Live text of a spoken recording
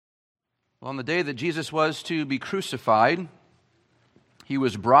Well, on the day that Jesus was to be crucified, he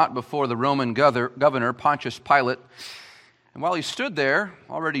was brought before the Roman governor, Pontius Pilate. And while he stood there,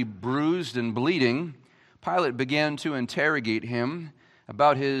 already bruised and bleeding, Pilate began to interrogate him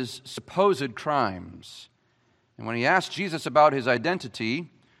about his supposed crimes. And when he asked Jesus about his identity,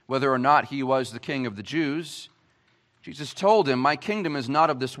 whether or not he was the king of the Jews, Jesus told him, "My kingdom is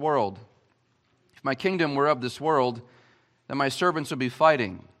not of this world. If my kingdom were of this world, then my servants would be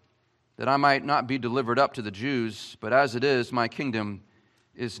fighting, that I might not be delivered up to the Jews. But as it is, my kingdom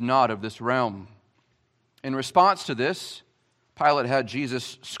is not of this realm." In response to this, Pilate had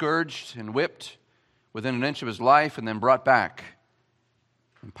Jesus scourged and whipped within an inch of his life and then brought back.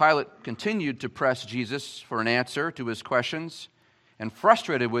 And Pilate continued to press Jesus for an answer to his questions, and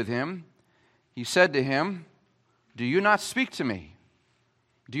frustrated with him, he said to him, "Do you not speak to me?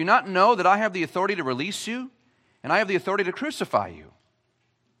 Do you not know that I have the authority to release you, and I have the authority to crucify you?"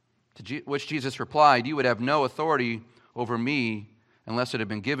 To which Jesus replied, "You would have no authority over me unless it had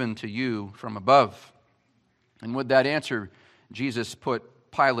been given to you from above." And with that answer, Jesus put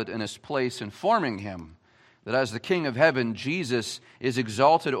Pilate in his place, informing him that as the King of heaven, Jesus is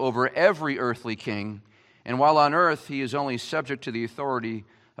exalted over every earthly king, and while on earth, he is only subject to the authority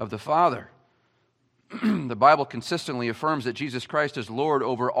of the Father. The Bible consistently affirms that Jesus Christ is Lord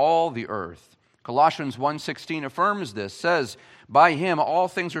over all the earth. Colossians 1:16 affirms this, says, "By him all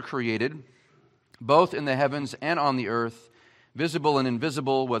things are created, both in the heavens and on the earth, visible and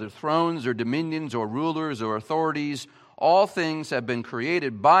invisible, whether thrones or dominions or rulers or authorities, all things have been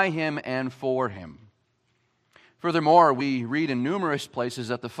created by him and for him." Furthermore, we read in numerous places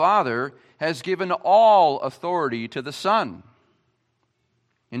that the Father has given all authority to the Son.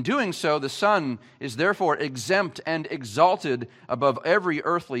 In doing so, the Son is therefore exempt and exalted above every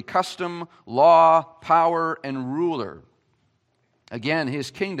earthly custom, law, power, and ruler. Again, his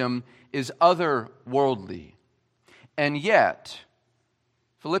kingdom is otherworldly. And yet,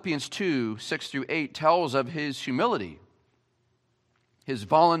 Philippians 2:6-8 tells of his humility, his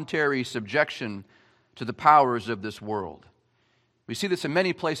voluntary subjection to the powers of this world. We see this in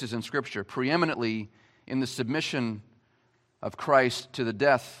many places in Scripture, preeminently in the submission of Christ to the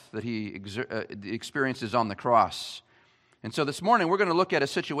death that he experiences on the cross. And so this morning we're going to look at a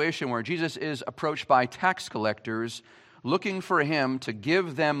situation where Jesus is approached by tax collectors looking for him to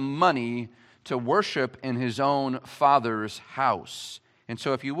give them money to worship in his own Father's house. And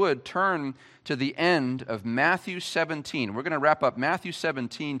so if you would, turn to the end of Matthew 17. We're going to wrap up Matthew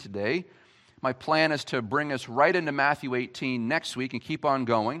 17 today. My plan is to bring us right into Matthew 18 next week and keep on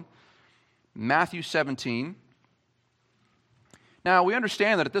going. Matthew 17. Now, we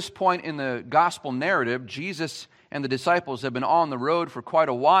understand that at this point in the gospel narrative, Jesus and the disciples have been on the road for quite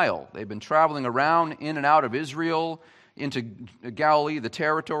a while. They've been traveling around in and out of Israel, into Galilee, the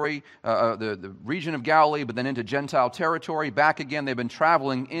territory, the region of Galilee, but then into Gentile territory. Back again, they've been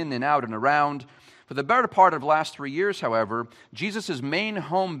traveling in and out and around. For the better part of the last 3 years, however, Jesus' main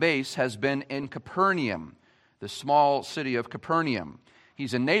home base has been in Capernaum, the small city of Capernaum.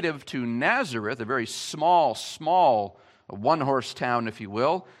 He's a native to Nazareth, a very small one-horse town, if you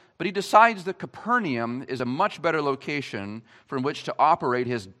will, but he decides that Capernaum is a much better location from which to operate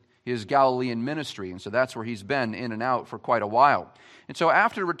his Galilean ministry, and so that's where he's been in and out for quite a while. And so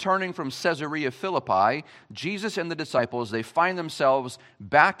after returning from Caesarea Philippi, Jesus and the disciples, they find themselves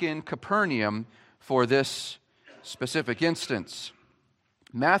back in Capernaum for this specific instance.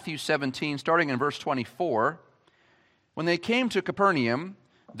 Matthew 17, starting in verse 24, "When they came to Capernaum,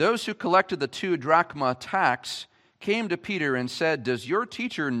 those who collected the 2 drachma tax came to Peter and said, 'Does your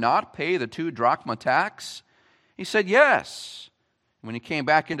teacher not pay the 2 drachma tax?' He said, 'Yes.' When he came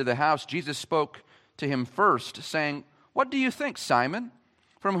back into the house, Jesus spoke to him first, saying, 'What do you think, Simon?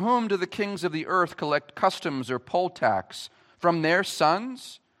 From whom do the kings of the earth collect customs or poll tax? From their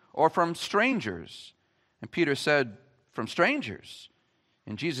sons or from strangers?' And Peter said, 'From strangers.'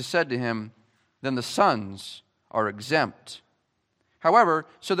 And Jesus said to him, 'Then the sons are exempt. However,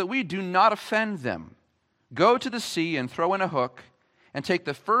 so that we do not offend them, go to the sea and throw in a hook, and take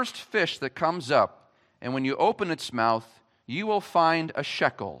the first fish that comes up, and when you open its mouth, you will find a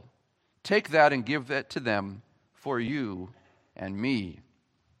shekel. Take that and give it to them for you and me.'"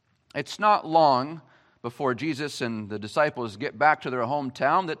 It's not long before Jesus and the disciples get back to their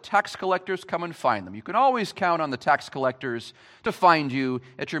hometown that tax collectors come and find them. You can always count on the tax collectors to find you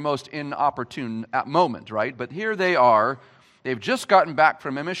at your most inopportune moment, right? But here they are. They've just gotten back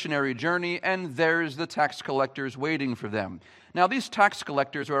from a missionary journey, and there's the tax collectors waiting for them. Now, these tax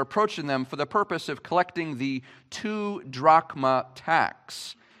collectors are approaching them for the purpose of collecting the 2 drachma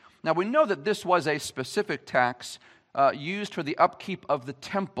tax. Now, we know that this was a specific tax used for the upkeep of the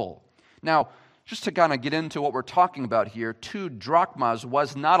temple. Now, just to kind of get into what we're talking about here, 2 drachmas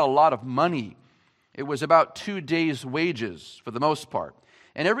was not a lot of money. It was about 2 days' wages for the most part.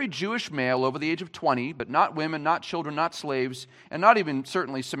 And every Jewish male over the age of 20, but not women, not children, not slaves, and not even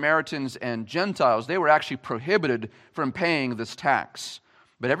certainly Samaritans and Gentiles, they were actually prohibited from paying this tax.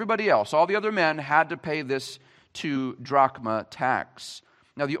 But everybody else, all the other men, had to pay this 2 drachma tax.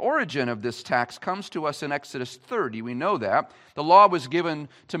 Now, the origin of this tax comes to us in Exodus 30. We know that. The law was given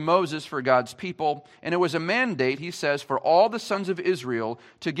to Moses for God's people, and it was a mandate, he says, for all the sons of Israel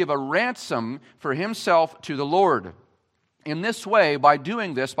to give a ransom for himself to the Lord. In this way, by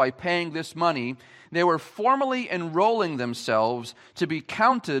doing this, by paying this money, they were formally enrolling themselves to be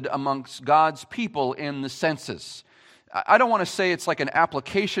counted amongst God's people in the census. I don't want to say it's like an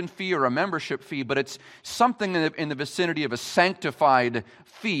application fee or a membership fee, but it's something in the vicinity of a sanctified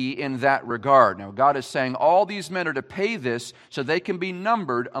fee in that regard. Now, God is saying all these men are to pay this so they can be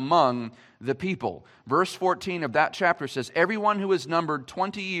numbered among the people. Verse 14 of that chapter says, "Everyone who is numbered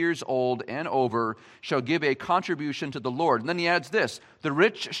 20 years old and over shall give a contribution to the Lord." And then he adds this, "The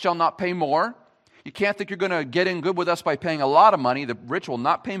rich shall not pay more." You can't think you're going to get in good with us by paying a lot of money. The rich will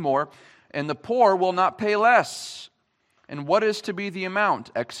not pay more, and the poor will not pay less. And what is to be the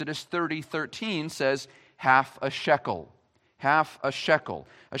amount? Exodus 30:13 says, half a shekel. Half a shekel.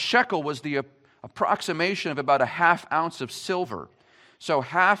 A shekel was the approximation of about a half ounce of silver. So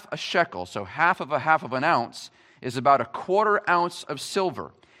half a shekel, so half of an ounce, is about a quarter ounce of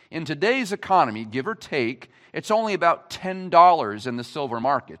silver. In today's economy, give or take, it's only about $10 in the silver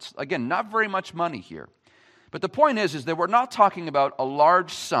markets. Again, not very much money here. But the point is that we're not talking about a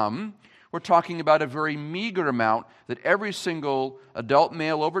large sum. We're talking about a very meager amount that every single adult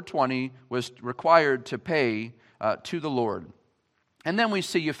male over 20 was required to pay to the Lord. And then we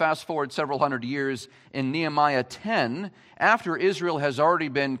see, you fast forward several hundred years in Nehemiah 10, after Israel has already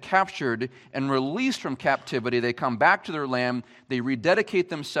been captured and released from captivity, they come back to their land, they rededicate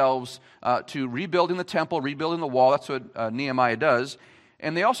themselves to rebuilding the temple, rebuilding the wall. That's what Nehemiah does.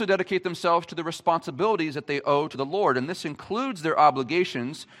 And they also dedicate themselves to the responsibilities that they owe to the Lord. And this includes their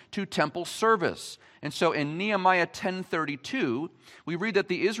obligations to temple service. And so in Nehemiah 10:32, we read that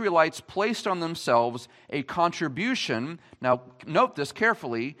the Israelites placed on themselves a contribution. Now, note this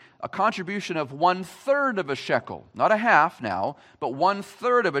carefully, a contribution of 1/3 of a shekel. Not a half now, but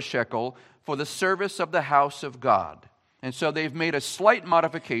 1/3 of a shekel for the service of the house of God. And so they've made a slight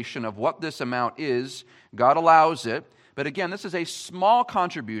modification of what this amount is. God allows it. But again, this is a small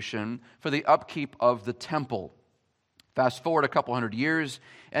contribution for the upkeep of the temple. Fast forward a couple hundred years,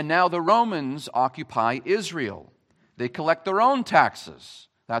 and now the Romans occupy Israel. They collect their own taxes.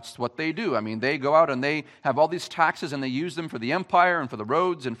 That's what they do. I mean, they go out and they have all these taxes and they use them for the empire and for the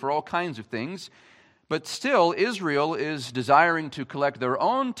roads and for all kinds of things. But still, Israel is desiring to collect their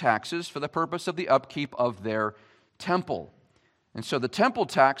own taxes for the purpose of the upkeep of their temple. And so the temple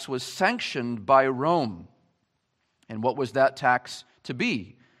tax was sanctioned by Rome. And what was that tax to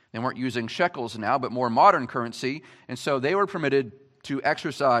be? They weren't using shekels now, but more modern currency. And so they were permitted to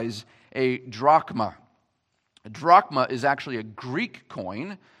exercise a drachma. A drachma is actually a Greek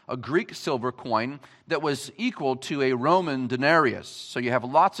coin, a Greek silver coin that was equal to a Roman denarius. So you have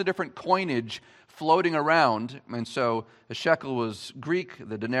lots of different coinage floating around. And so the shekel was Greek,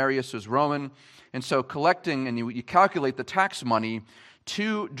 the denarius was Roman. And so collecting, and you calculate the tax money,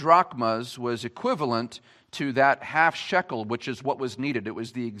 2 drachmas was equivalent to that half shekel, which is what was needed. It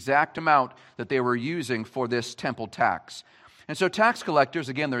was the exact amount that they were using for this temple tax. And so tax collectors,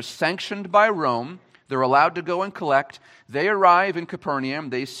 again, they're sanctioned by Rome. They're allowed to go and collect. They arrive in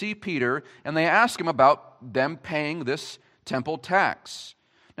Capernaum. They see Peter, and they ask him about them paying this temple tax.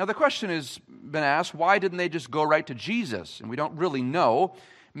 Now, the question has been asked, why didn't they just go right to Jesus? And we don't really know.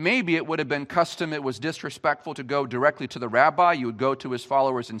 Maybe it would have been custom, it was disrespectful to go directly to the rabbi. You would go to his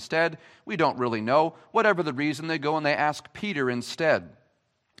followers instead. We don't really know. Whatever the reason, they go and they ask Peter instead.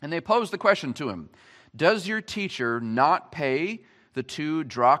 And they pose the question to him, does your teacher not pay the 2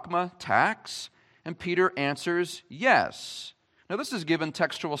 drachma tax? And Peter answers, yes. Now this has given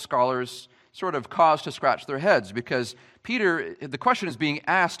textual scholars sort of cause to scratch their heads because Peter, the question is being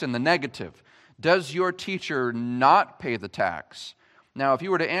asked in the negative. Does your teacher not pay the tax? Now, if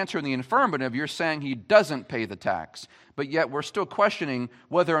you were to answer in the affirmative, you're saying he doesn't pay the tax. But yet we're still questioning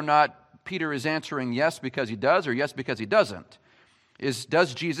whether or not Peter is answering yes because he does or yes because he doesn't.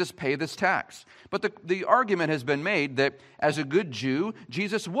 Does Jesus pay this tax? But the argument has been made that as a good Jew,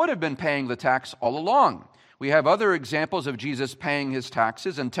 Jesus would have been paying the tax all along. We have other examples of Jesus paying his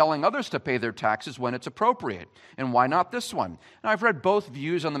taxes and telling others to pay their taxes when it's appropriate. And why not this one? Now, I've read both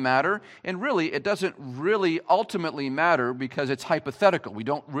views on the matter, and really, it doesn't really ultimately matter because it's hypothetical. We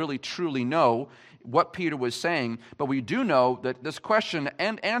don't really truly know what Peter was saying, but we do know that this question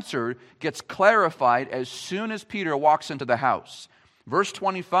and answer gets clarified as soon as Peter walks into the house. Verse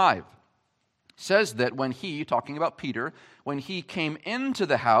 25 says that when he, talking about Peter, when he came into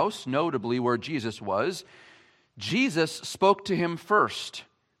the house, notably where Jesus was, Jesus spoke to him first,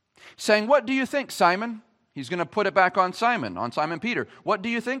 saying, "What do you think, Simon?" He's going to put it back on Simon Peter. "What do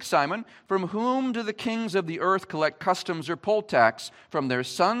you think, Simon? From whom do the kings of the earth collect customs or poll tax? From their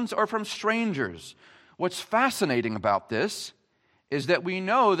sons or from strangers?" What's fascinating about this is that we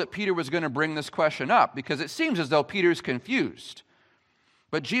know that Peter was going to bring this question up because it seems as though Peter's confused.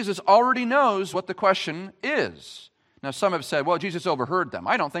 But Jesus already knows what the question is. Now, some have said, well, Jesus overheard them.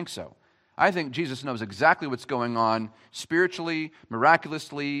 I don't think so. I think Jesus knows exactly what's going on spiritually,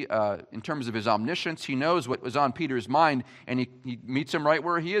 miraculously, in terms of his omniscience. He knows what was on Peter's mind, and he meets him right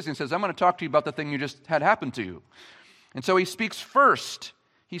where he is and says, "I'm going to talk to you about the thing you just had happen to you." And so he speaks first.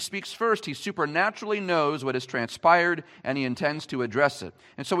 He supernaturally knows what has transpired, and he intends to address it.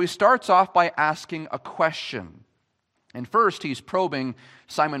 And so he starts off by asking a question. And first, he's probing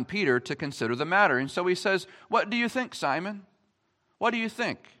Simon Peter to consider the matter. And so he says, "What do you think, Simon? What do you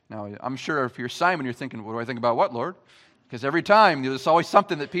think?" Now, I'm sure if you're Simon, you're thinking, "What do I think about what, Lord?" Because every time, there's always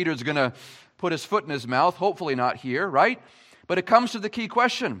something that Peter's going to put his foot in his mouth, hopefully not here, right? But it comes to the key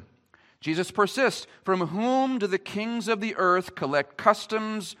question. Jesus persists, "From whom do the kings of the earth collect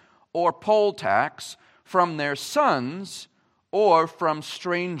customs or poll tax? From their sons or from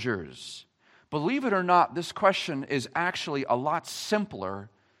strangers?" Believe it or not, this question is actually a lot simpler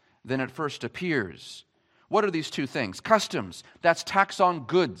than it first appears. What are these two things? Customs, that's tax on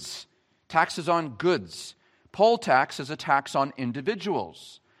goods. Taxes on goods. Poll tax is a tax on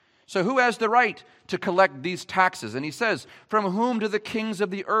individuals. So who has the right to collect these taxes? And he says, "From whom do the kings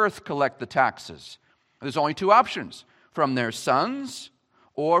of the earth collect the taxes?" There's only two options: from their sons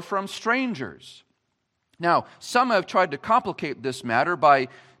or from strangers. Now, some have tried to complicate this matter by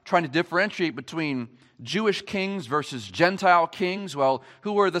trying to differentiate between Jewish kings versus Gentile kings. Well,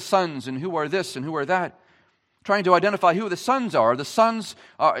 who are the sons and who are this and who are that? Trying to identify who the sons are. The sons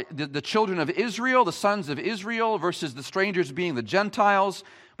are the children of Israel, the sons of Israel, versus the strangers being the Gentiles.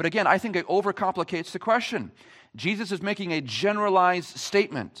 But again, I think it overcomplicates the question. Jesus is making a generalized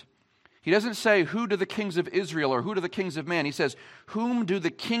statement. He doesn't say, "Who do the kings of Israel?" or "Who do the kings of man?" He says, "Whom do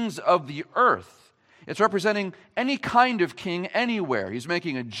the kings of the earth?" It's representing any kind of king anywhere. He's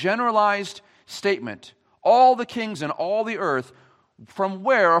making a generalized statement. All the kings in all the earth, from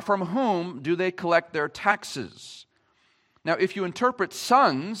where or from whom do they collect their taxes? Now, if you interpret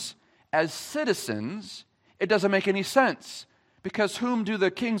sons as citizens, it doesn't make any sense. Because whom do the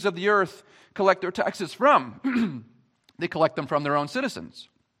kings of the earth collect their taxes from? They collect them from their own citizens.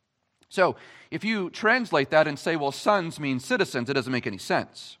 So, if you translate that and say, well, sons mean citizens, it doesn't make any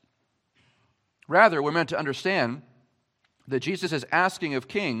sense. Rather, we're meant to understand that Jesus is asking of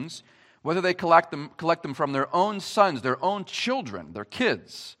kings whether they collect them from their own sons, their own children, their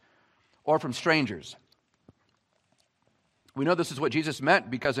kids, or from strangers. We know this is what Jesus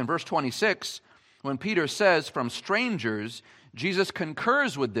meant because in verse 26, when Peter says from strangers, Jesus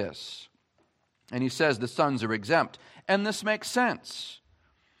concurs with this. And he says the sons are exempt. And this makes sense.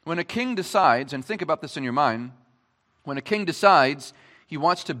 When a king decides, and think about this in your mind, when a king decides he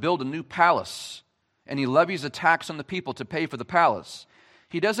wants to build a new palace and he levies a tax on the people to pay for the palace,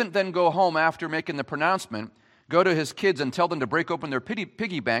 he doesn't then go home after making the pronouncement, go to his kids and tell them to break open their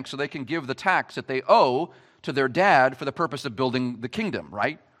piggy bank so they can give the tax that they owe to their dad for the purpose of building the kingdom,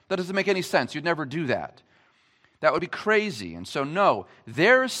 right? That doesn't make any sense. You'd never do that. That would be crazy. And so no,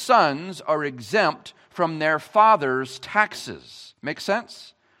 their sons are exempt from their father's taxes. Make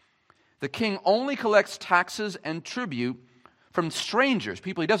sense? The king only collects taxes and tribute from strangers,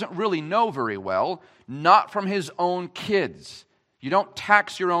 people he doesn't really know very well, not from his own kids. You don't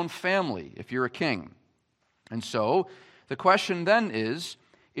tax your own family if you're a king. And so the question then is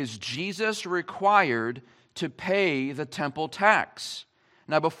Jesus required to pay the temple tax?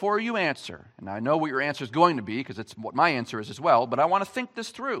 Now, before you answer, and I know what your answer is going to be because it's what my answer is as well, but I want to think this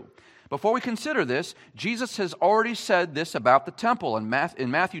through. Before we consider this, Jesus has already said this about the temple. In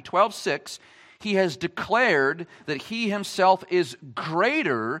Matthew 12:6, he has declared that he himself is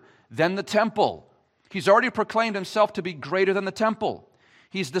greater than the temple. He's already proclaimed himself to be greater than the temple.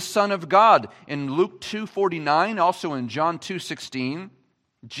 He's the Son of God. In Luke 2:49, also in John 2:16,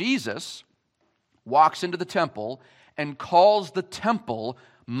 Jesus walks into the temple and calls the temple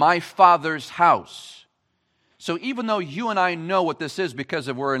my Father's house. So even though you and I know what this is because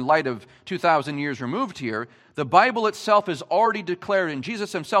we're in light of 2,000 years removed here, the Bible itself is already declared, and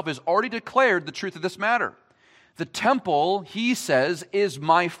Jesus himself has already declared the truth of this matter. The temple, he says, is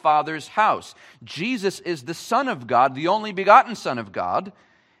my Father's house. Jesus is the Son of God, the only begotten Son of God.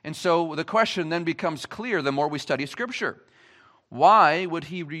 And so the question then becomes clear the more we study Scripture. Why would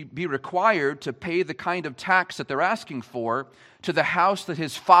he be required to pay the kind of tax that they're asking for to the house that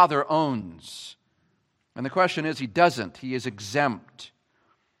his Father owns? And the question is, he doesn't. He is exempt.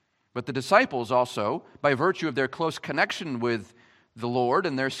 But the disciples also, by virtue of their close connection with the Lord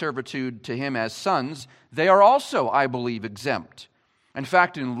and their servitude to him as sons, they are also, I believe, exempt. In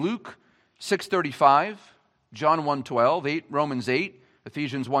fact, in Luke 6:35, John 1:12, Romans 8,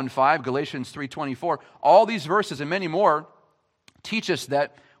 Ephesians 1:5, Galatians 3:24, all these verses and many more teach us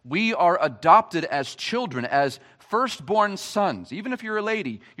that we are adopted as children, as firstborn sons. Even if you're a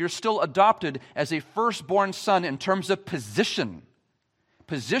lady, you're still adopted as a firstborn son in terms of position.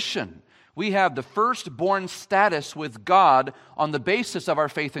 Position. We have the firstborn status with God on the basis of our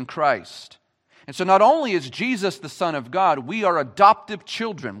faith in Christ. And so not only is Jesus the Son of God, we are adoptive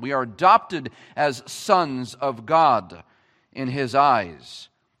children. We are adopted as sons of God in his eyes.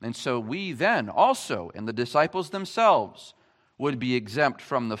 And so we then also, and the disciples themselves, would be exempt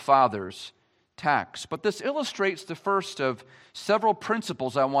from the Father's tax. But this illustrates the first of several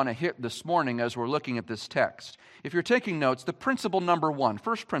principles I want to hit this morning as we're looking at this text. If you're taking notes, the principle number one,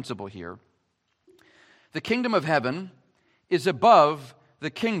 first principle here, the kingdom of heaven is above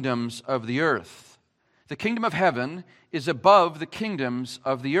the kingdoms of the earth. The kingdom of heaven is above the kingdoms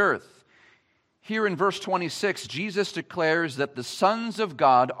of the earth. Here in verse 26, Jesus declares that the sons of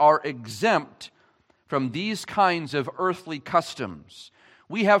God are exempt from these kinds of earthly customs.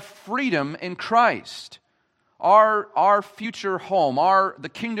 We have freedom in Christ. Our future home, the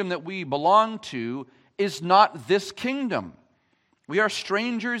kingdom that we belong to, is not this kingdom. We are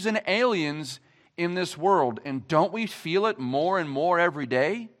strangers and aliens in this world, and don't we feel it more and more every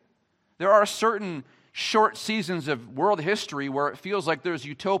day? There are certain short seasons of world history where it feels like there's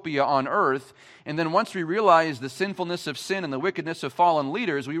utopia on earth, and then once we realize the sinfulness of sin and the wickedness of fallen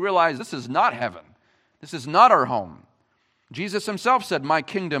leaders, we realize this is not heaven. This is not our home. Jesus himself said, "My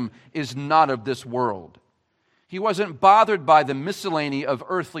kingdom is not of this world." He wasn't bothered by the miscellany of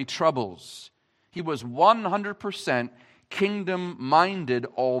earthly troubles. He was 100% kingdom-minded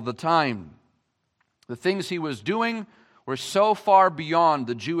all the time. The things he was doing were so far beyond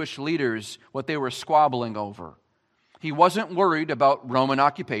the Jewish leaders, what they were squabbling over. He wasn't worried about Roman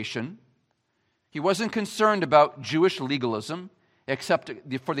occupation. He wasn't concerned about Jewish legalism, except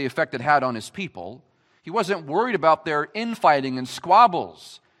for the effect it had on his people. He wasn't worried about their infighting and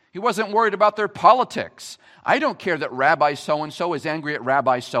squabbles. He wasn't worried about their politics. I don't care that Rabbi so-and-so is angry at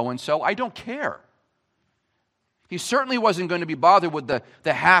Rabbi so-and-so. I don't care. He certainly wasn't going to be bothered with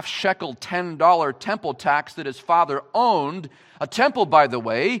the half-shekel $10 temple tax that his father owned. A temple, by the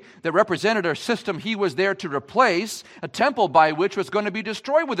way, that represented a system he was there to replace, a temple by which was going to be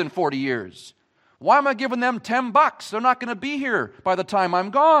destroyed within 40 years. Why am I giving them $10? They're not going to be here by the time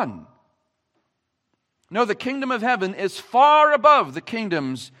I'm gone. No, the kingdom of heaven is far above the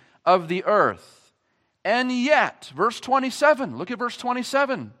kingdoms of the earth. And yet, verse 27, look at verse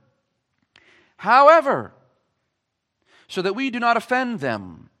 27. However, so that we do not offend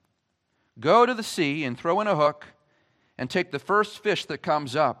them, go to the sea and throw in a hook and take the first fish that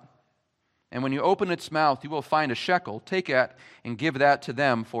comes up. And when you open its mouth, you will find a shekel. Take it and give that to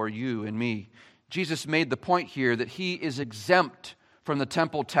them for you and me. Jesus made the point here that he is exempt from the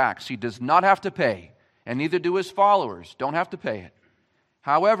temple tax. He does not have to pay. And neither do his followers. Don't have to pay it.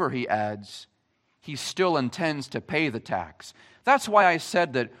 However, he adds, he still intends to pay the tax. That's why I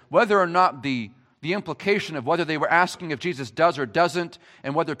said that whether or not the implication of whether they were asking if Jesus does or doesn't,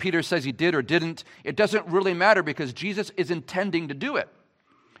 and whether Peter says he did or didn't, it doesn't really matter because Jesus is intending to do it.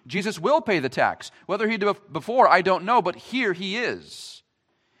 Jesus will pay the tax. Whether he did it before, I don't know, but here he is.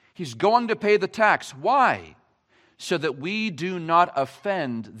 He's going to pay the tax. Why? So that we do not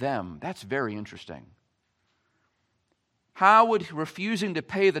offend them. That's very interesting. How would refusing to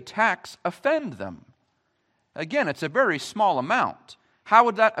pay the tax offend them? Again, it's a very small amount. How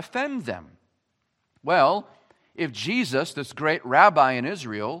would that offend them? Well, if Jesus, this great rabbi in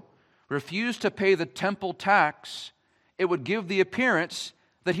Israel, refused to pay the temple tax, it would give the appearance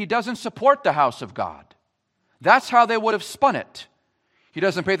that he doesn't support the house of God. That's how they would have spun it. He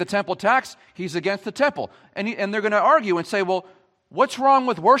doesn't pay the temple tax, he's against the temple. And they're going to argue and say, well, what's wrong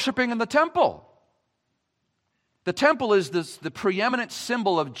with worshiping in the temple? The temple is the preeminent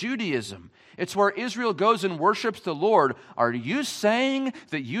symbol of Judaism. It's where Israel goes and worships the Lord. Are you saying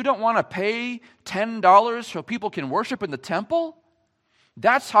that you don't want to pay $10 so people can worship in the temple?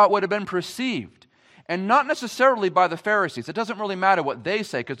 That's how it would have been perceived. And not necessarily by the Pharisees. It doesn't really matter what they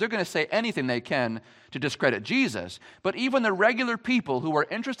say, because they're going to say anything they can to discredit Jesus. But even the regular people who are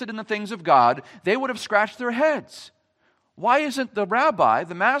interested in the things of God, they would have scratched their heads. Why isn't the rabbi,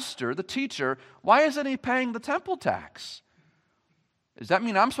 the master, the teacher, why isn't he paying the temple tax? Does that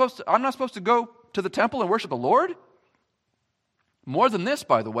mean I'm not supposed to go to the temple and worship the Lord? More than this,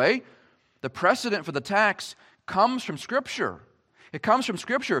 by the way, the precedent for the tax comes from Scripture. It comes from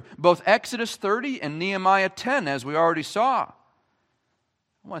Scripture, both Exodus 30 and Nehemiah 10, as we already saw.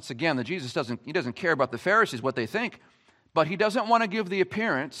 Once again, that Jesus doesn't care about the Pharisees, what they think, but he doesn't want to give the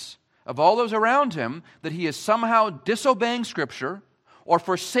appearance of all those around him that he is somehow disobeying Scripture or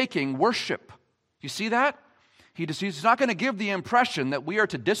forsaking worship. You see that? He's not going to give the impression that we are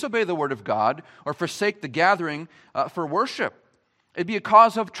to disobey the Word of God or forsake the gathering for worship. It'd be a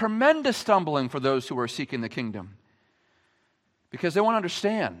cause of tremendous stumbling for those who are seeking the kingdom, because they won't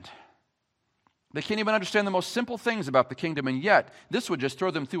understand. They can't even understand the most simple things about the kingdom, and yet this would just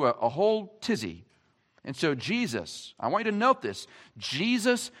throw them through a whole tizzy. And so Jesus, I want you to note this,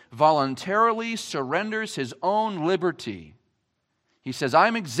 Jesus voluntarily surrenders his own liberty. He says,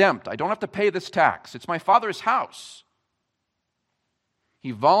 I'm exempt. I don't have to pay this tax. It's my Father's house.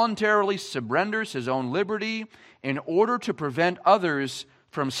 He voluntarily surrenders his own liberty in order to prevent others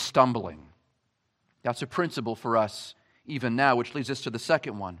from stumbling. That's a principle for us even now, which leads us to the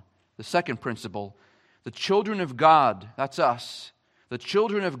second one. The second principle, the children of God, that's us, the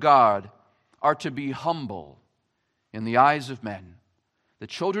children of God are to be humble in the eyes of men. The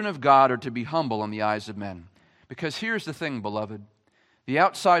children of God are to be humble in the eyes of men. Because here's the thing, beloved. The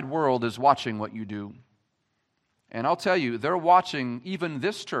outside world is watching what you do. And I'll tell you, they're watching even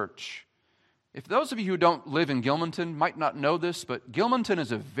this church. If those of you who don't live in Gilmanton might not know this, but Gilmanton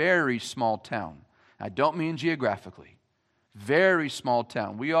is a very small town. I don't mean geographically. Very small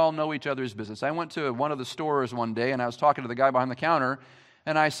town. We all know each other's business. I went to one of the stores one day, and I was talking to the guy behind the counter,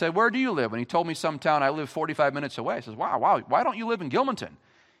 and I said, where do you live? And he told me some town. I live 45 minutes away. I says, wow, why don't you live in Gilmanton?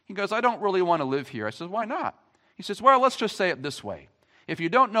 He goes, I don't really want to live here. I said, why not? He says, well, let's just say it this way. If you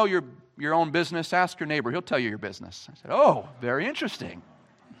don't know your own business, ask your neighbor. He'll tell you your business. I said, oh, very interesting.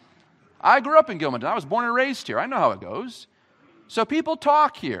 I grew up in Gilmanton. I was born and raised here. I know how it goes. So people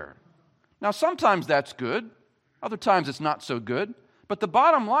talk here. Now, sometimes that's good. Other times it's not so good. But the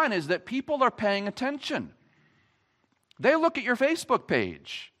bottom line is that people are paying attention. They look at your Facebook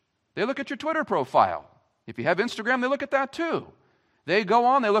page. They look at your Twitter profile. If you have Instagram, they look at that too. They go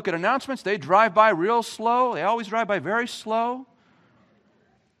on, they look at announcements. They drive by real slow. They always drive by very slow.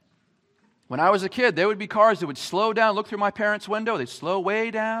 When I was a kid, there would be cars that would slow down, look through my parents' window. They'd slow way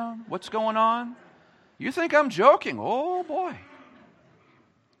down. What's going on? You think I'm joking? Oh, boy.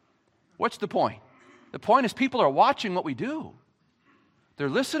 What's the point? The point is people are watching what we do. They're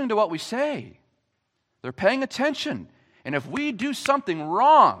listening to what we say. They're paying attention. And if we do something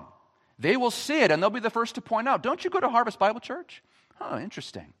wrong, they will see it and they'll be the first to point out. Don't you go to Harvest Bible Church? Oh,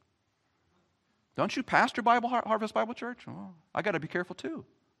 interesting. Don't you pastor Harvest Bible Church? Oh, I got to be careful too.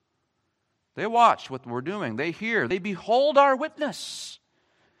 They watch what we're doing. They hear. They behold our witness.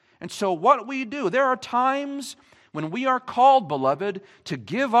 And so what we do, there are times when we are called, beloved, to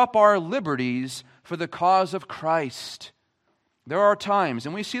give up our liberties for the cause of Christ. There are times,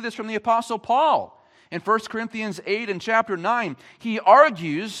 and we see this from the Apostle Paul. In 1 Corinthians 8 and chapter 9, he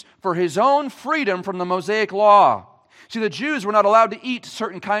argues for his own freedom from the Mosaic law. See, the Jews were not allowed to eat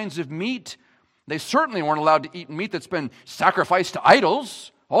certain kinds of meat. They certainly weren't allowed to eat meat that's been sacrificed to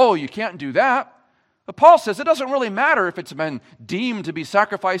idols. Oh, you can't do that. But Paul says it doesn't really matter if it's been deemed to be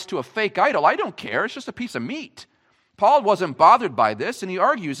sacrificed to a fake idol. I don't care. It's just a piece of meat. Paul wasn't bothered by this, and he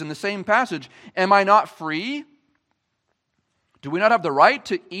argues in the same passage, am I not free? Do we not have the right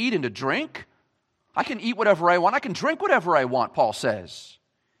to eat and to drink? I can eat whatever I want. I can drink whatever I want, Paul says.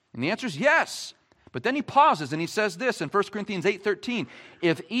 And the answer is yes. But then he pauses and he says this in 1 Corinthians 8:13.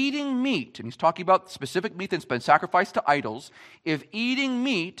 If eating meat, and he's talking about specific meat that's been sacrificed to idols, if eating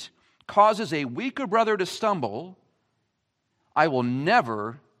meat causes a weaker brother to stumble, I will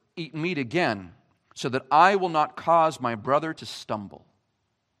never eat meat again, so that I will not cause my brother to stumble.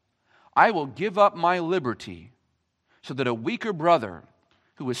 I will give up my liberty so that a weaker brother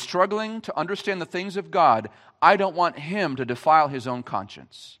who is struggling to understand the things of God, I don't want him to defile his own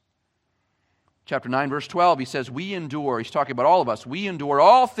conscience. Chapter 9, verse 12, he says, we endure, he's talking about all of us, we endure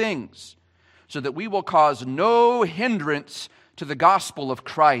all things so that we will cause no hindrance to the gospel of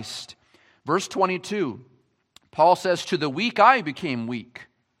Christ. Verse 22, Paul says, to the weak I became weak,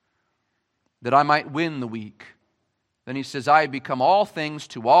 that I might win the weak. Then he says, I have become all things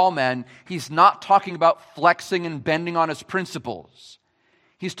to all men. He's not talking about flexing and bending on his principles.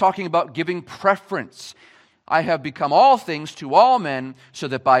 He's talking about giving preference. I have become all things to all men, so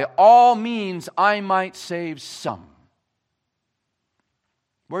that by all means I might save some.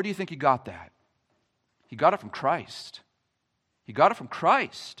 Where do you think he got that? He got it from Christ. He got it from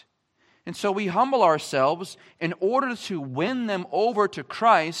Christ. And so we humble ourselves in order to win them over to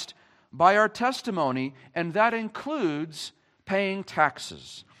Christ by our testimony, and that includes paying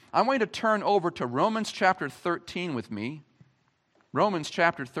taxes. I want you to turn over to Romans chapter 13 with me. Romans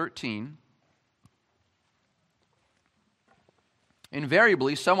chapter 13.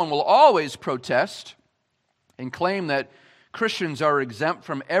 Invariably, someone will always protest and claim that Christians are exempt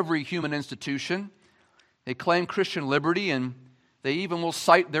from every human institution. They claim Christian liberty, and they even will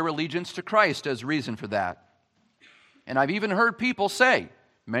cite their allegiance to Christ as reason for that. And I've even heard people say,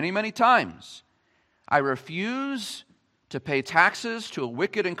 many, many times, I refuse to pay taxes to a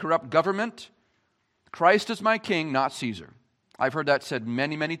wicked and corrupt government. Christ is my king, not Caesar. I've heard that said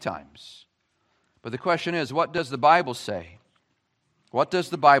many, many times. But the question is, what does the Bible say? What does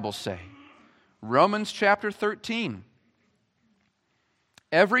the Bible say? Romans chapter 13.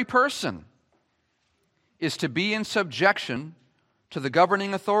 Every person is to be in subjection to the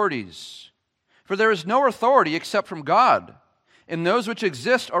governing authorities. For there is no authority except from God, and those which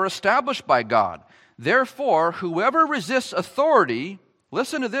exist are established by God. Therefore, whoever resists authority,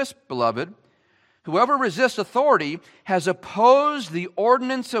 listen to this, beloved, whoever resists authority has opposed the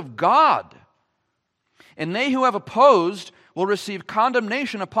ordinance of God. And they who have opposed will receive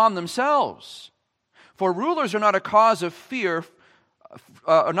condemnation upon themselves. For rulers are not a cause of fear,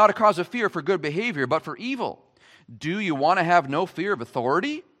 for good behavior, but for evil. Do you want to have no fear of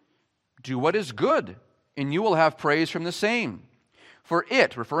authority? Do what is good, and you will have praise from the same. For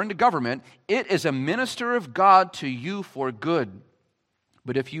it, referring to government, it is a minister of God to you for good.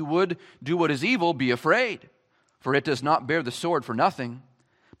 But if you would do what is evil, be afraid, for it does not bear the sword for nothing.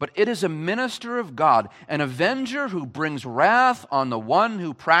 But it is a minister of God, an avenger who brings wrath on the one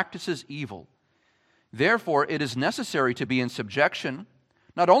who practices evil. Therefore, it is necessary to be in subjection,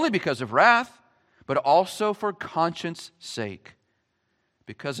 not only because of wrath, but also for conscience sake.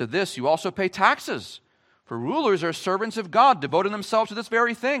 Because of this, you also pay taxes, for rulers are servants of God, devoting themselves to this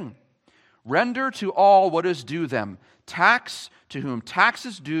very thing. Render to all what is due them, tax to whom tax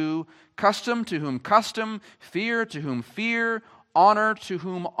is due, custom to whom custom, fear to whom fear, honor to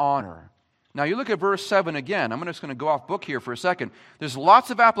whom honor. Now you look at verse 7 again. I'm just going to go off book here for a second. There's lots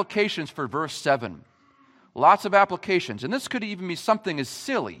of applications for verse 7. Lots of applications. And this could even be something as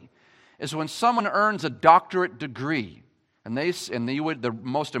silly as when someone earns a doctorate degree. The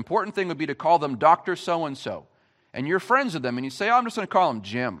most important thing would be to call them Dr. So-and-so. And you're friends with them, and you say, I'm just going to call him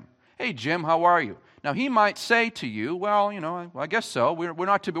Jim. Hey, Jim, how are you? Now, he might say to you, well, I guess so.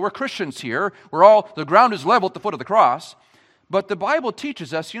 We're Christians here. The ground is level at the foot of the cross. But the Bible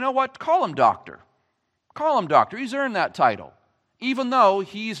teaches us, you know what? Call him doctor. Call him doctor. He's earned that title. Even though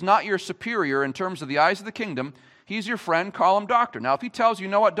he's not your superior in terms of the eyes of the kingdom, he's your friend, call him doctor. Now, if he tells you,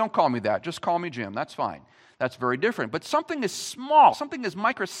 you know what, don't call me that, just call me Jim, that's fine. That's very different. But something as small, something as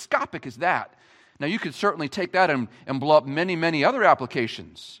microscopic as that, now you could certainly take that and blow up many, many other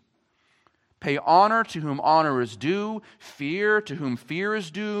applications. Pay honor to whom honor is due, fear to whom fear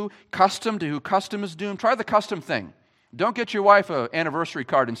is due, custom to whom custom is due. Try the custom thing. Don't get your wife an anniversary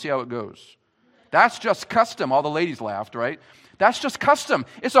card and see how it goes. That's just custom. All the ladies laughed, right? That's just custom.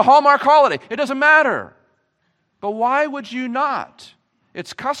 It's a Hallmark holiday. It doesn't matter. But why would you not?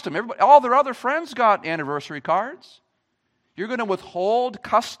 It's custom. All their other friends got anniversary cards. You're going to withhold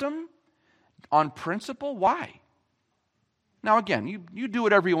custom on principle? Why? Now again, you do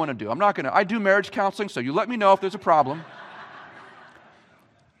whatever you want to do. I do marriage counseling, so you let me know if there's a problem.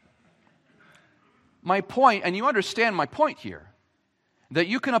 My point, and you understand my point here, that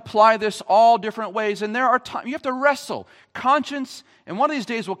you can apply this all different ways, and there are times you have to wrestle. Conscience, and one of these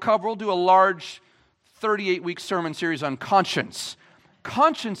days we'll do a large 38-week sermon series on conscience.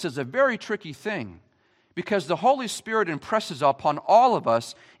 Conscience is a very tricky thing because the Holy Spirit impresses upon all of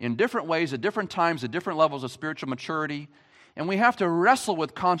us in different ways, at different times, at different levels of spiritual maturity, and we have to wrestle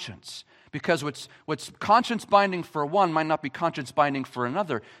with conscience because what's conscience binding for one might not be conscience binding for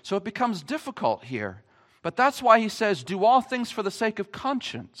another. So it becomes difficult here. But that's why he says, do all things for the sake of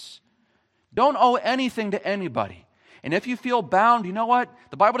conscience. Don't owe anything to anybody. And if you feel bound, you know what?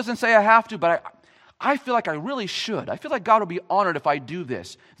 The Bible doesn't say I have to, but I feel like I really should. I feel like God will be honored if I do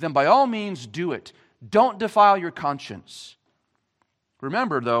this. Then by all means, do it. Don't defile your conscience.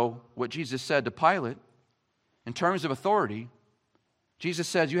 Remember, though, what Jesus said to Pilate. in terms of authority, Jesus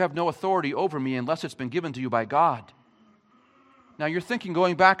says, you have no authority over me unless it's been given to you by God. Now you're thinking,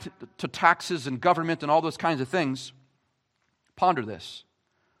 going back to taxes and government and all those kinds of things, ponder this.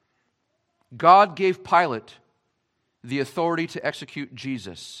 God gave Pilate the authority to execute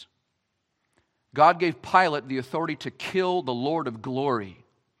Jesus. God gave Pilate the authority to kill the Lord of glory.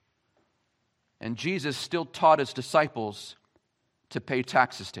 And Jesus still taught his disciples to pay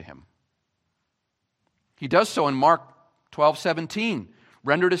taxes to him. He does so in Mark 12:17.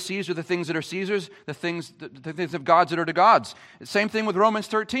 Render to Caesar the things that are Caesar's, the things of God's that are to God's. Same thing with Romans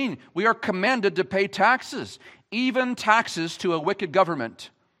 13. We are commanded to pay taxes, even taxes to a wicked government.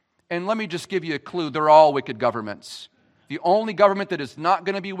 And let me just give you a clue. They're all wicked governments. The only government that is not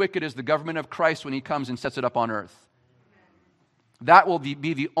going to be wicked is the government of Christ when he comes and sets it up on earth. That will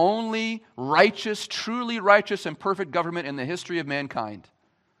be the only righteous, truly righteous and perfect government in the history of mankind.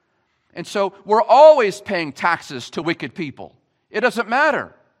 And so we're always paying taxes to wicked people. It doesn't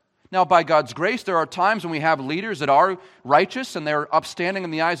matter. Now, by God's grace, there are times when we have leaders that are righteous and they're upstanding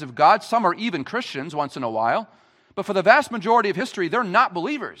in the eyes of God. Some are even Christians once in a while. But for the vast majority of history, they're not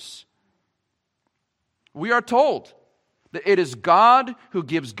believers. We are told that it is God who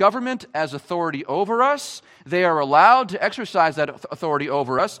gives government as authority over us. They are allowed to exercise that authority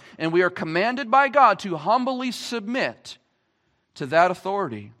over us, and we are commanded by God to humbly submit to that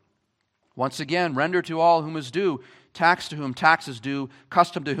authority. Once again, render to all whom is due, tax to whom tax is due,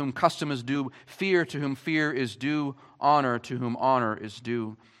 custom to whom custom is due, fear to whom fear is due, honor to whom honor is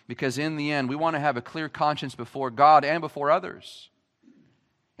due. Because in the end, we want to have a clear conscience before God and before others.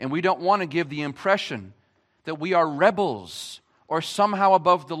 And we don't want to give the impression that we are rebels or somehow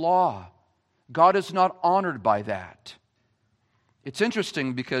above the law. God is not honored by that. It's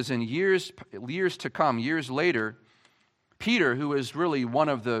interesting because in years to come, years later, Peter, who is really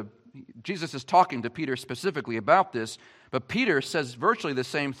Jesus is talking to Peter specifically about this, but Peter says virtually the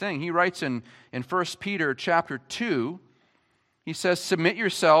same thing. He writes in 1 Peter chapter 2, he says, submit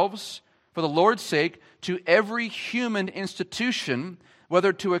yourselves for the Lord's sake to every human institution,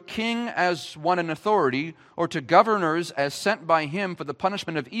 whether to a king as one in authority, or to governors as sent by him for the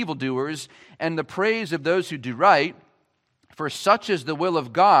punishment of evildoers and the praise of those who do right. For such is the will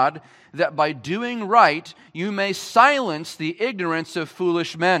of God, that by doing right you may silence the ignorance of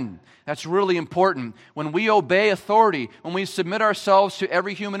foolish men. That's really important. When we obey authority, when we submit ourselves to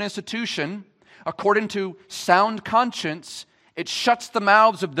every human institution, according to sound conscience, it shuts the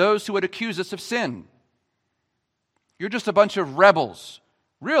mouths of those who would accuse us of sin. You're just a bunch of rebels.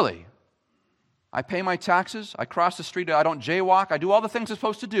 Really? I pay my taxes, I cross the street, I don't jaywalk, I do all the things I'm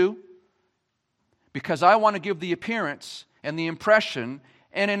supposed to do because I want to give the appearance and the impression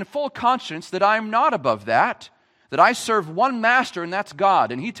and in full conscience that I'm not above that I serve one master and that's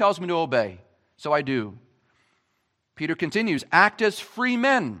God, and he tells me to obey. So I do. Peter continues, act as free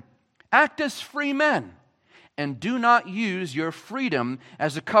men. Act as free men. And do not use your freedom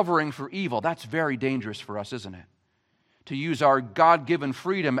as a covering for evil. That's very dangerous for us, isn't it? To use our God-given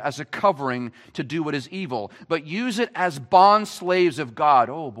freedom as a covering to do what is evil. But use it as bond slaves of God.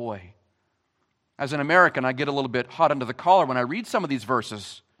 Oh boy. As an American, I get a little bit hot under the collar when I read some of these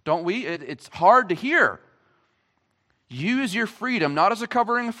verses. Don't we? It's hard to hear. Use your freedom not as a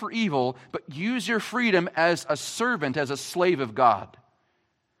covering for evil, but use your freedom as a servant, as a slave of God.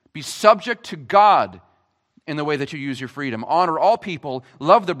 Be subject to God in the way that you use your freedom. Honor all people,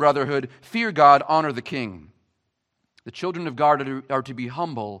 love the brotherhood, fear God, honor the king. The children of God are to be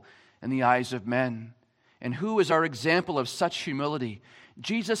humble in the eyes of men. And who is our example of such humility?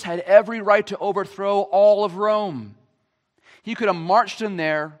 Jesus had every right to overthrow all of Rome. He could have marched in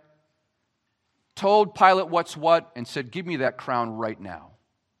there, told Pilate what's what, and said, give me that crown right now.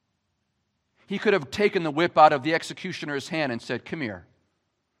 He could have taken the whip out of the executioner's hand and said, come here.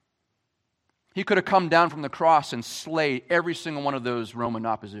 He could have come down from the cross and slayed every single one of those Roman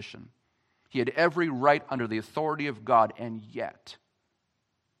opposition. He had every right under the authority of God, and yet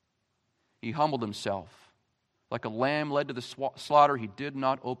he humbled himself. Like a lamb led to the slaughter, he did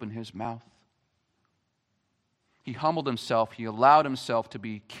not open his mouth. He humbled himself. He allowed himself to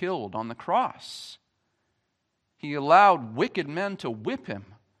be killed on the cross. He allowed wicked men to whip him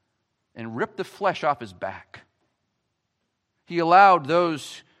and rip the flesh off his back. He allowed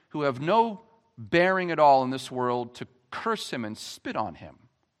those who have no bearing at all in this world to curse him and spit on him.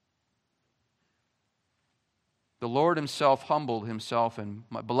 The Lord himself humbled himself, and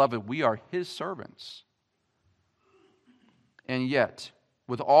my beloved, we are his servants. And yet,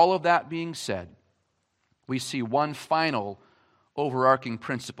 with all of that being said, we see one final overarching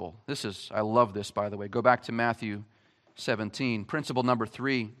principle. I love this, by the way. Go back to Matthew 17. Principle number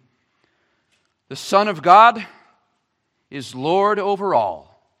 3. The Son of God is Lord over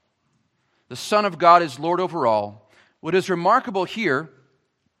all. The Son of God is Lord over all. What is remarkable here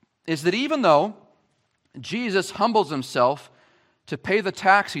is that even though Jesus humbles himself to pay the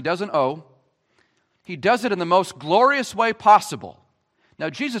tax he doesn't owe, he does it in the most glorious way possible. Now,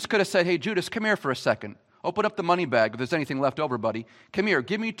 Jesus could have said, hey, Judas, come here for a second. Open up the money bag if there's anything left over, buddy. Come here,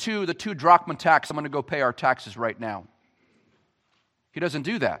 give me the 2 drachma tax. I'm going to go pay our taxes right now. He doesn't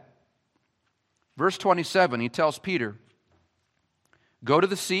do that. Verse 27, he tells Peter, go to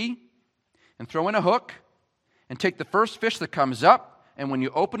the sea and throw in a hook and take the first fish that comes up, and when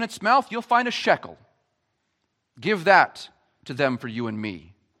you open its mouth, you'll find a shekel. Give that to them for you and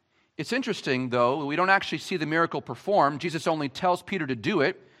me. It's interesting, though, we don't actually see the miracle performed. Jesus only tells Peter to do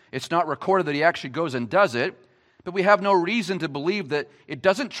it. It's not recorded that he actually goes and does it, but we have no reason to believe that it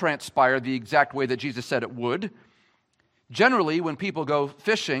doesn't transpire the exact way that Jesus said it would. Generally, when people go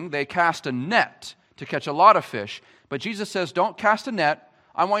fishing, they cast a net to catch a lot of fish. But Jesus says, don't cast a net.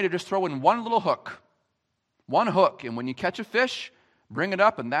 I want you to just throw in one little hook. One hook. And when you catch a fish, bring it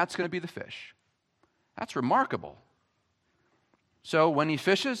up, and that's going to be the fish. That's remarkable. So when he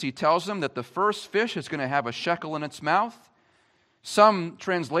fishes, he tells them that the first fish is going to have a shekel in its mouth. Some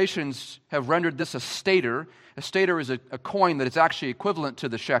translations have rendered this a stater. A stater is a coin that is actually equivalent to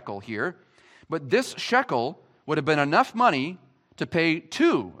the shekel here. But this shekel would have been enough money to pay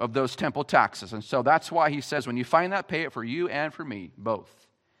 2 of those temple taxes. And so that's why he says, when you find that, pay it for you and for me, both.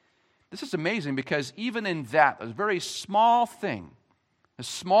 This is amazing because even in that, a very small thing, a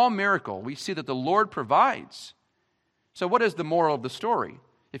small miracle, we see that the Lord provides. So what is the moral of the story?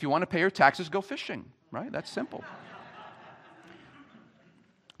 If you want to pay your taxes, go fishing, right? That's simple.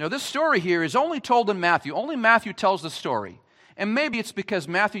 Now, this story here is only told in Matthew. Only Matthew tells the story. And maybe it's because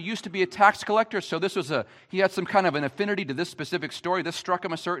Matthew used to be a tax collector, so he had some kind of an affinity to this specific story. This struck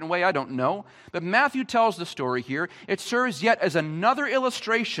him a certain way, I don't know. But Matthew tells the story here. It serves yet as another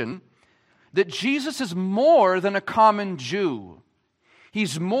illustration that Jesus is more than a common Jew.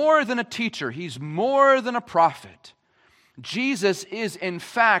 He's more than a teacher. He's more than a prophet. Jesus is, in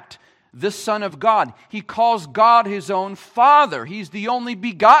fact, the Son of God. He calls God his own Father. He's the only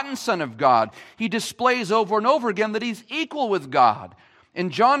begotten Son of God. He displays over and over again that he's equal with God. In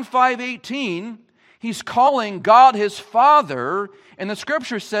John 5:18, he's calling God his Father, and the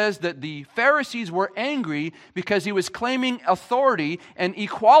Scripture says that the Pharisees were angry because he was claiming authority and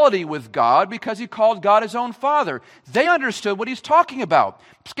equality with God because he called God his own Father. They understood what he's talking about.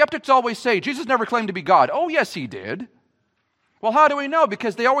 Skeptics always say, Jesus never claimed to be God. Oh, yes, he did. Well, how do we know?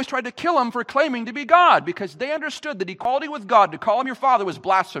 Because they always tried to kill him for claiming to be God, because they understood that equality with God, to call him your Father, was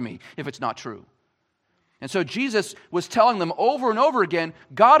blasphemy if it's not true. And so Jesus was telling them over and over again,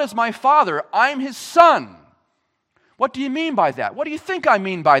 God is my Father, I'm his Son. What do you mean by that? What do you think I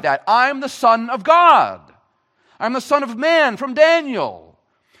mean by that? I'm the Son of God. I'm the Son of Man from Daniel.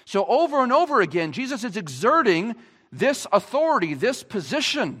 So over and over again, Jesus is exerting this authority, this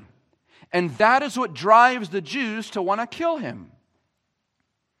position. And that is what drives the Jews to want to kill him.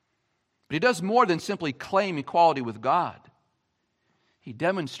 But he does more than simply claim equality with God. He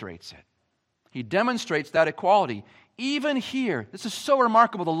demonstrates it. He demonstrates that equality. Even here, this is so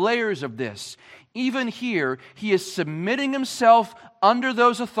remarkable, the layers of this. Even here, he is submitting himself under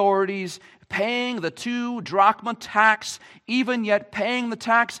those authorities, paying the 2 drachma tax, even yet paying the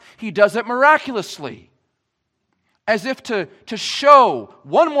tax. He does it miraculously, as if to show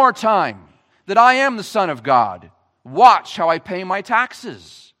one more time that I am the Son of God. Watch how I pay my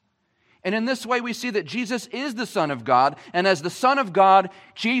taxes. And in this way we see that Jesus is the Son of God, and as the Son of God,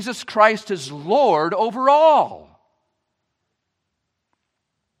 Jesus Christ is Lord over all.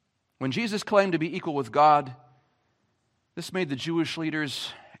 When Jesus claimed to be equal with God, this made the Jewish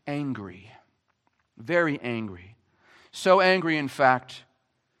leaders angry, very angry. So angry, in fact,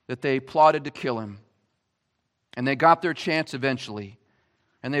 that they plotted to kill him. And they got their chance eventually.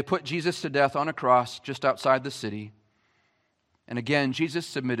 And they put Jesus to death on a cross just outside the city. And again, Jesus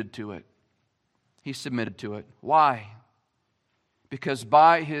submitted to it. He submitted to it. Why? Because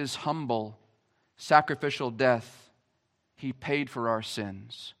by his humble, sacrificial death, he paid for our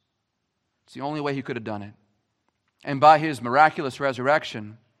sins. It's the only way he could have done it. And by his miraculous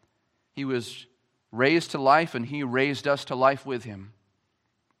resurrection, he was raised to life, and he raised us to life with him.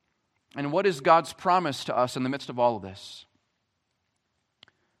 And what is God's promise to us in the midst of all of this?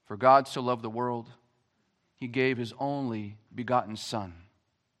 For God so loved the world, he gave his only begotten Son,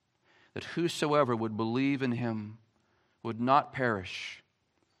 that whosoever would believe in him would not perish,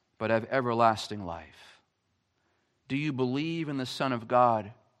 but have everlasting life. Do you believe in the Son of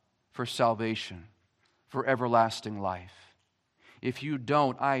God for salvation, for everlasting life? If you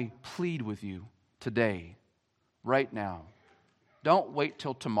don't, I plead with you, today, right now. Don't wait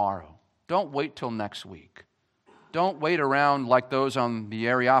till tomorrow. Don't wait till next week. Don't wait around like those on the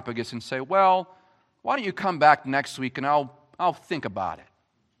Areopagus and say, well, why don't you come back next week and I'll think about it.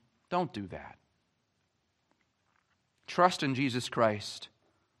 Don't do that. Trust in Jesus Christ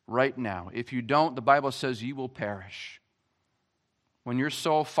right now. If you don't, the Bible says you will perish. When your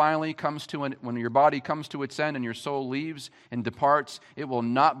soul finally comes to when your body comes to its end and your soul leaves and departs, it will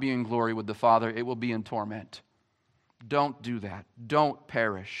not be in glory with the Father. It will be in torment. Don't do that. Don't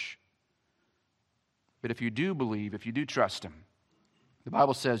perish. But if you do believe, if you do trust Him, the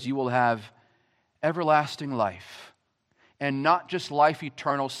Bible says you will have everlasting life. And not just life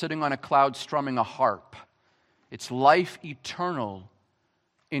eternal, sitting on a cloud strumming a harp. It's life eternal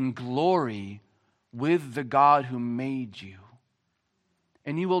in glory with the God who made you.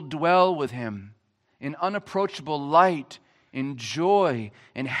 And you will dwell with Him in unapproachable light, in joy,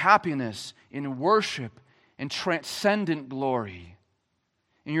 in happiness, in worship, in transcendent glory.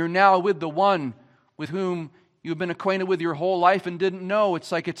 And you're now with the one with whom you've been acquainted with your whole life and didn't know.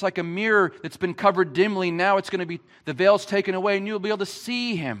 It's like a mirror that's been covered dimly. Now it's going to be, the veil's taken away and you'll be able to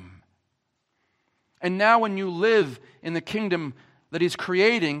see Him. And now when you live in the kingdom that He's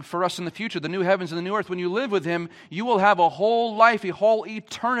creating for us in the future, the new heavens and the new earth, when you live with Him, you will have a whole life, a whole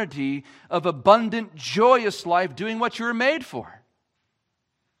eternity of abundant, joyous life doing what you were made for.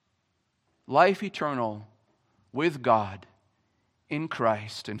 Life eternal with God in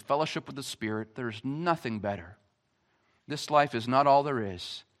Christ, in fellowship with the Spirit. There's nothing better. This life is not all there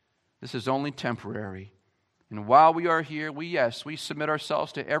is. This is only temporary. And while we are here, we submit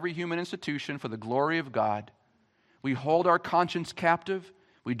ourselves to every human institution for the glory of God. We hold our conscience captive.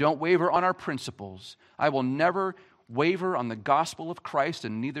 We don't waver on our principles. I will never waver on the gospel of Christ,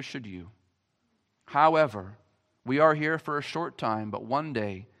 and neither should you. However, we are here for a short time, but one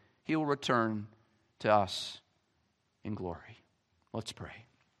day He will return to us in glory. Let's pray.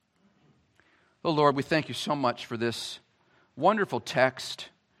 Oh Lord, we thank You so much for this wonderful text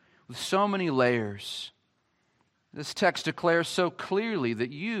with so many layers. This text declares so clearly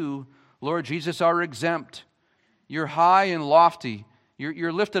that You, Lord Jesus, are exempt. You're high and lofty.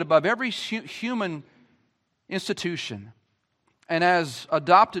 You're lifted above every human institution. And as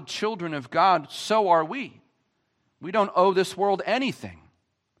adopted children of God, so are we. We don't owe this world anything.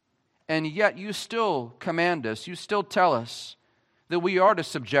 And yet You still command us, You still tell us that we are to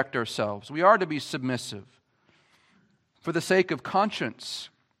subject ourselves. We are to be submissive for the sake of conscience,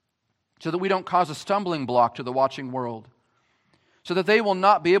 so that we don't cause a stumbling block to the watching world, so that they will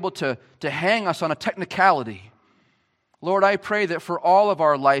not be able to hang us on a technicality. Lord, I pray that for all of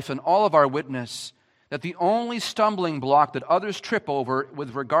our life and all of our witness, that the only stumbling block that others trip over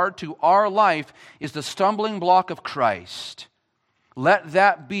with regard to our life is the stumbling block of Christ. Let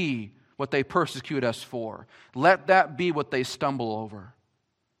that be what they persecute us for. Let that be what they stumble over.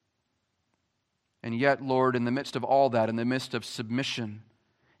 And yet, Lord, in the midst of all that, in the midst of submission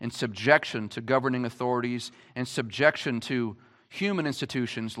and subjection to governing authorities and subjection to human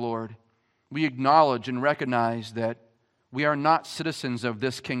institutions, Lord, we acknowledge and recognize that we are not citizens of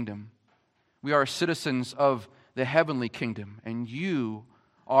this kingdom. We are citizens of the heavenly kingdom, and You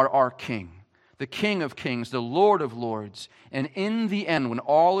are our King, the King of kings, the Lord of lords. And in the end, when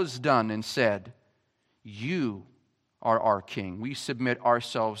all is done and said, You are our King. We submit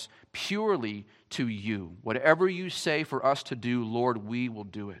ourselves purely to You. Whatever You say for us to do, Lord, we will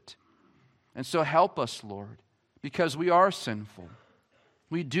do it. And so help us, Lord, because we are sinful.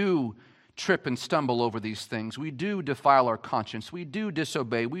 We do trip and stumble over these things. We do defile our conscience. We do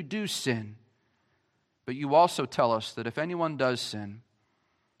disobey. We do sin. But You also tell us that if anyone does sin,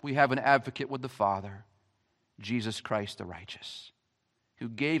 we have an advocate with the Father, Jesus Christ the righteous, who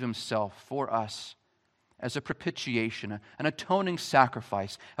gave Himself for us as a propitiation, an atoning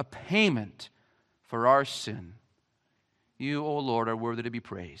sacrifice, a payment for our sin. You, O Lord, are worthy to be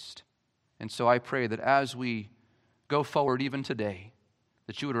praised. And so I pray that as we go forward even today,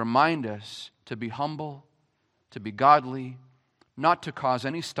 that You would remind us to be humble, to be godly, not to cause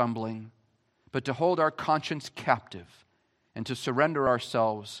any stumbling, but to hold our conscience captive and to surrender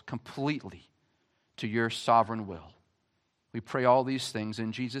ourselves completely to Your sovereign will. We pray all these things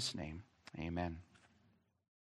in Jesus' name. Amen.